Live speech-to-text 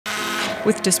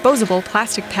with disposable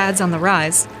plastic pads on the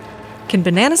rise. Can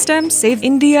banana stems save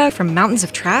India from mountains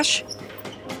of trash?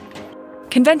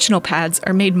 Conventional pads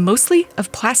are made mostly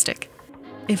of plastic.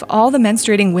 If all the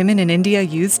menstruating women in India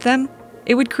used them,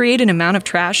 it would create an amount of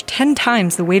trash 10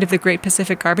 times the weight of the Great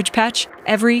Pacific Garbage Patch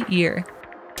every year.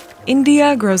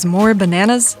 India grows more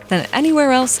bananas than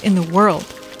anywhere else in the world,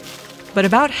 but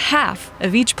about half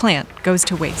of each plant goes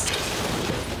to waste.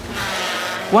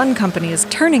 One company is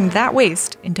turning that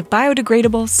waste into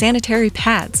biodegradable sanitary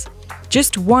pads.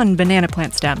 Just one banana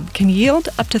plant stem can yield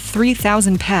up to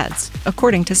 3,000 pads,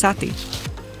 according to Sati.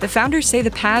 The founders say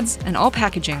the pads and all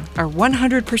packaging are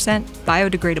 100%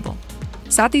 biodegradable.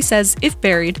 Sati says if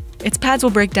buried, its pads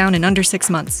will break down in under 6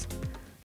 months.